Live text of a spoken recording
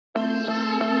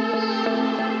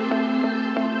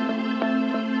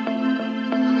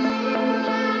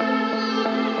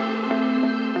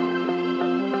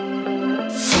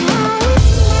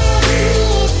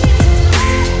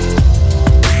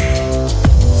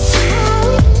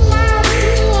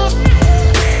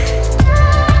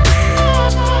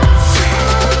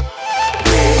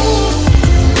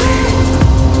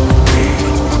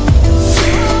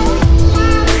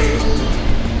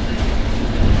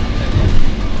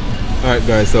Alright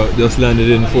guys, so just landed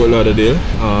in Fort Lauderdale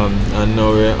and now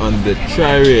we're on the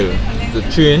Tri-Rail, the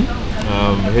train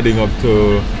heading up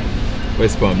to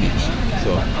West Palm Beach. So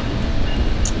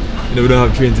you know, we don't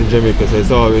have trains in Jamaica, so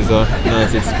it's always a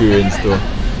nice experience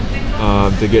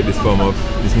to get this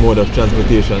mode of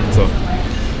transportation. So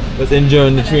let's enjoy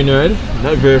the train ride.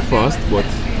 Not very fast, but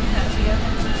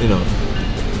you know,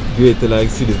 great to like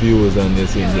see the views and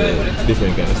just seeing the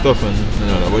different kind of stuff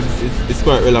and all that. But it's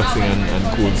quite relaxing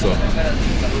and cool. So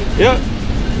yeah,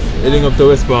 heading up to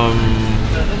West Palm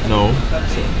now.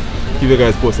 So keep you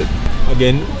guys posted.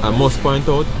 Again, I must point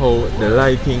out how the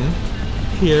lighting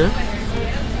here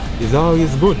is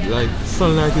always good. Like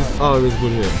sunlight is always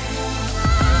good here.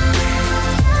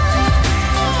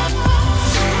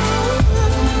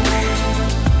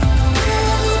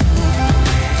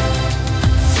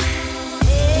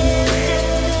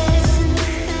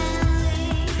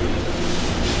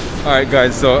 Alright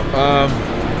guys, so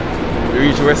we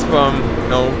reached West Palm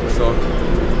now, so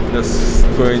just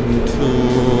going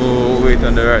to wait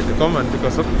on the ride to come and pick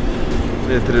us up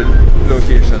there to the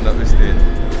location that we stayed.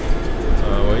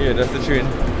 Well yeah, that's the train.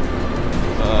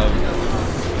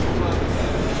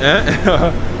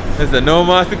 Listen, no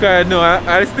MasterCard, no,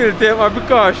 I still take my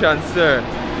precautions, sir.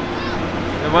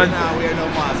 Nah, we're no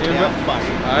mask, they are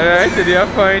fine. Alright, they are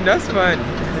fine, that's fine.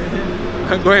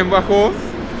 I'm going back home.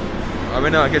 I may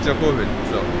not get your COVID,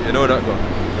 so you know that go.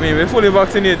 I mean, we're fully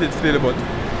vaccinated still, but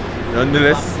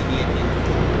nonetheless. Vaccinated.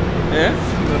 Yeah?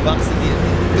 We're vaccinated.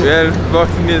 Well,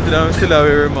 vaccinated and we still have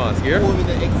wear a mask, yeah? Go with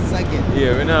the X's again.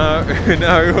 Yeah, we're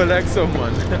not roll like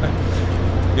someone.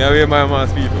 Yeah, wear my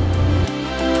mask, people.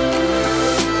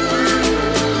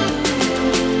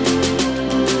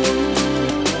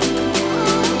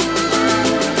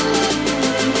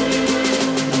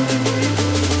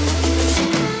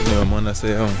 Yeah, man, I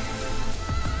say,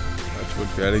 would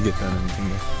try to get on anything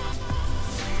there.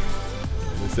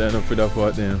 Let's sign up for that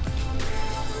part then.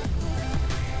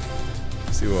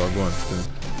 See what I'm going still.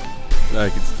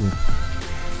 Like it still.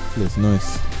 It's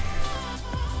nice.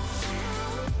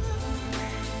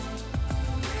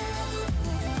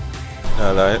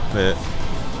 I like it.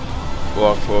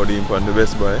 Walk forward in on the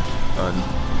Best Buy and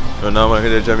you know, normally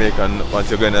in the Jamaican,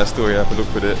 once you go in a store you have to look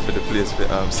for the place for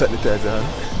sanitize your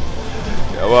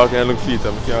hand. I walk and look feet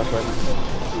and I can't find it.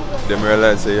 Them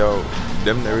realize say yo,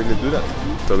 them not really do that.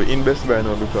 So we're in Best Buy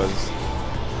now because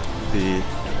the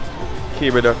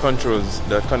cable that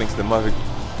connects the Mavic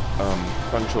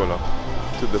controller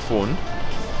to the phone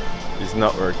is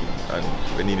not working and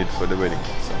we need it for the wedding.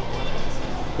 So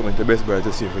coming to Best Buy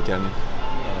to see if we can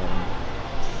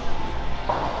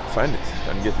find it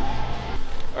and get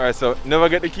it. Alright, so never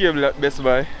get the cable at Best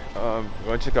Buy. We're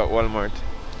gonna check out Walmart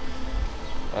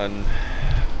and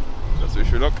let's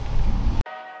wish you luck.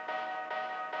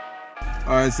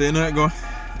 Alright, so you know it go.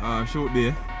 Shoot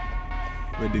day,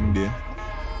 wedding day.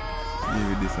 Leave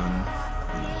with this and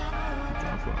it's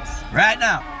on for us. Right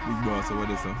now. Big boss over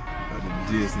there, so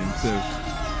Jason himself.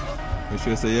 We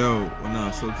should say yo, when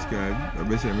I subscribe, I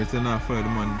bet you everything I follow the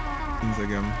man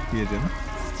Instagram page him.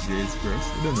 Jace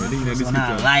Press. You don't know, I think in the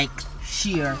description. Like,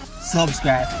 share,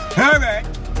 subscribe. Herbert!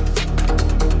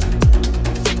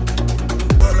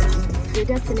 Your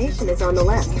destination is on the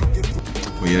left.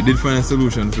 Well, yeah, I did find a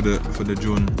solution for the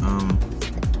drone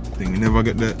thing. We never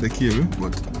get the cable,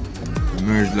 but we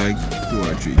merged like 2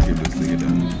 or 3 cables together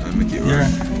and make it work.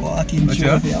 Yeah, walking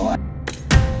sure.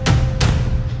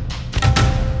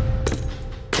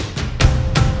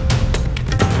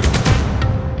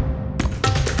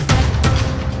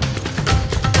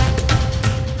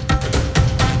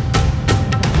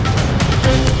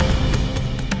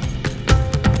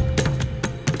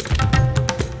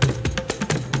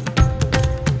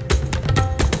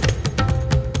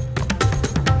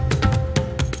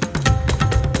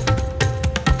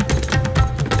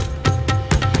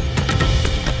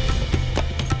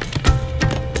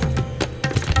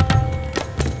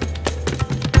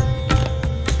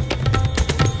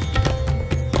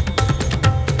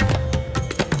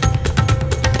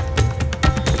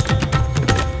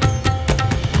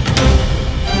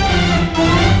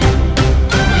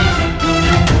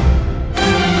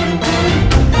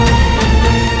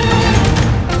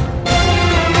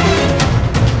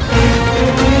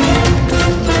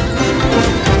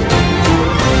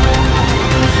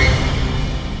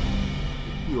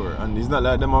 Not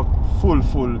like them are full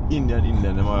Indian,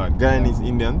 them are Guyanese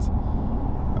Indians,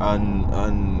 and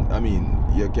I mean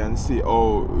you can see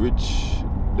how rich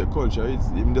the culture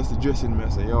is. Even just the dressing, me I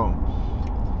say yo,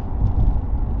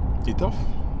 it tough.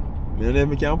 I don't know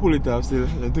if I can pull it off still.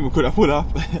 I think we could have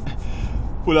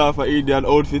pull off an Indian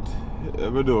outfit. I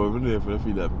don't know if I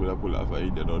feel like I'm going to pull off an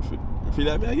Indian outfit. I feel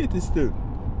like I get it still.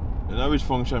 And I which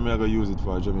function I'm going to use it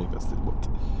for Jamaica still, but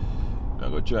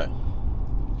I'm going to try.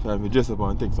 So I dress up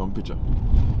and take some picture.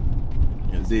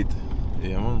 That's it.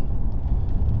 Yeah, man.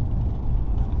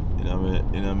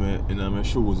 In my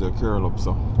shoes, I curl up,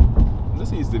 so. Let's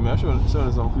see, I show you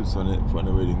some clips for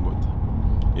the wedding,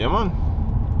 but. Yeah, man.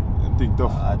 I think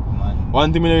tough. Man.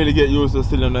 One thing I really get used to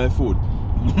still on my food.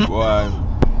 Boy,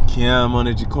 can't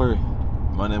manage the curry.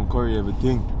 Man, them curry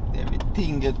everything.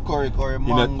 Everything get curry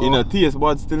mango. In a taste,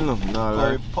 but still no. Curry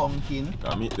Like, pumpkin.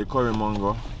 I mean the curry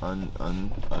mango and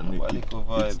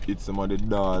it's some of the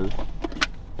dal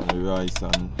and the rice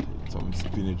and some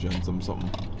spinach and some something.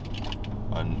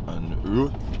 And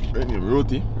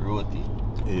roti. Roti.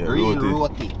 Yeah, Real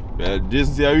roti. Yeah,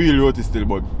 just say a real roti still,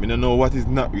 but I don't know what is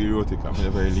not real roti because I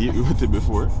never really eat roti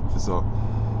before. So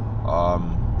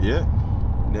yeah.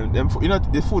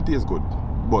 The food tastes good,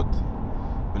 but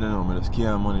I don't know, I just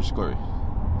can't manage curry.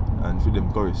 And for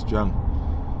them curry strong.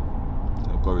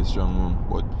 Them curry strong man,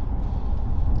 but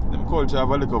them culture have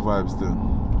a little vibe still.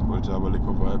 Culture have a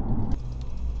little vibe.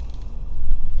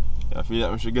 Yeah, I feel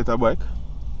like I should get a bike.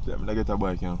 Yeah, I'm gonna get a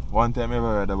bike, you know. One time I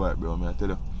ever ride a bike, bro, I tell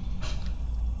you.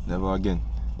 Never again.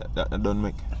 That don't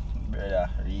make. Brother,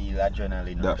 real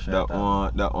adrenaline.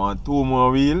 That one 2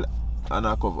 more wheel and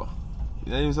a cover.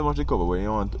 You don't use so much the cover, but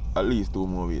you want at least 2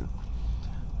 more wheel.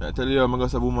 I tell you, I'm going to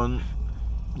say, woman,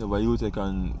 if you take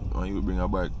and you bring a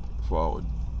bike forward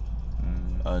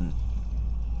and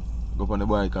go up on the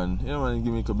bike and, you know, man,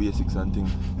 give me a basics and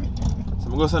things. So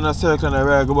I'm going to send a circle and I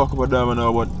ride, go back up a diamond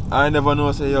now, but I never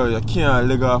know, say, yo, you can't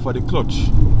leg off of the clutch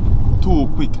too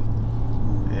quick.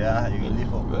 Yeah, you can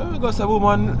lift up. I'm going to say,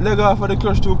 woman, leg off of the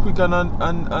clutch too quick and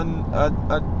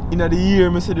in the ear,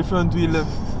 I see the front wheel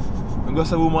left. I'm going to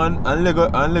say, woman, and leg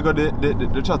up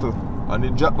the throttle. And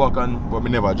it drop back but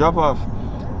me never drop off.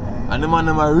 And the man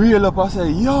them reel up and say,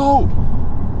 yo!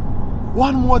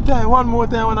 One more time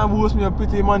when I boost me a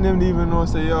pretty man them didn't even know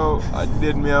say yo, I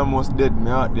dead me almost dead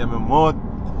me out there my mouth.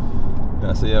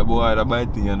 I say yeah boy the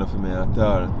bite thing enough for me at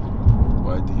all.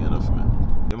 Bite thing enough for me.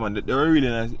 Yeah man, they were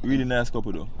really nice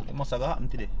couple though. It must have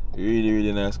happened today.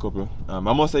 Really nice couple. I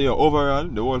must say yo overall,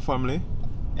 the whole family.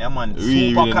 Yeah man,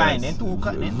 really super kind, nice.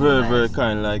 Very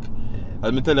Kind, like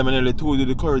as me tell them I nearly told you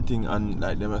the curry thing and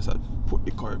like them must put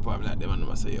the curry palm like them and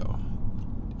must say yo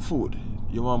food.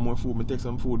 You want more food, me take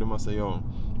some food, they must say yo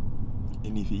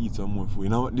you need to eat some more food. You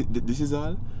know what this is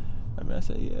all? I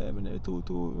say yeah, I nearly told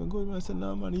you go and say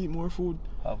nah man eat more food.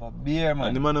 Have a beer man.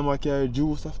 And the man must carry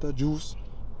juice after juice.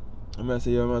 I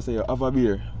say yo have a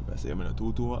beer. I say I'm not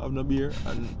too have no beer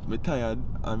and I'm tired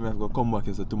and I have to come back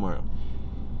tomorrow.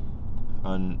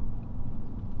 And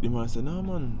the man say nah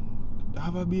man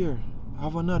have a beer.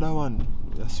 Have another one.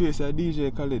 I swear say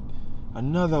DJ Khaled.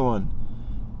 Another one.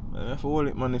 I have to hold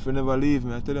it man if you never leave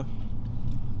me, I tell you.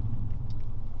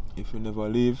 If you never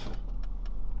leave.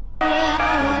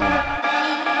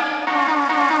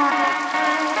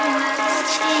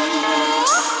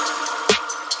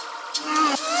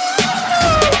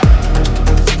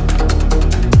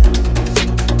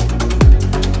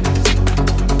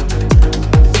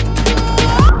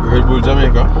 Red Bull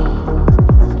Jamaica.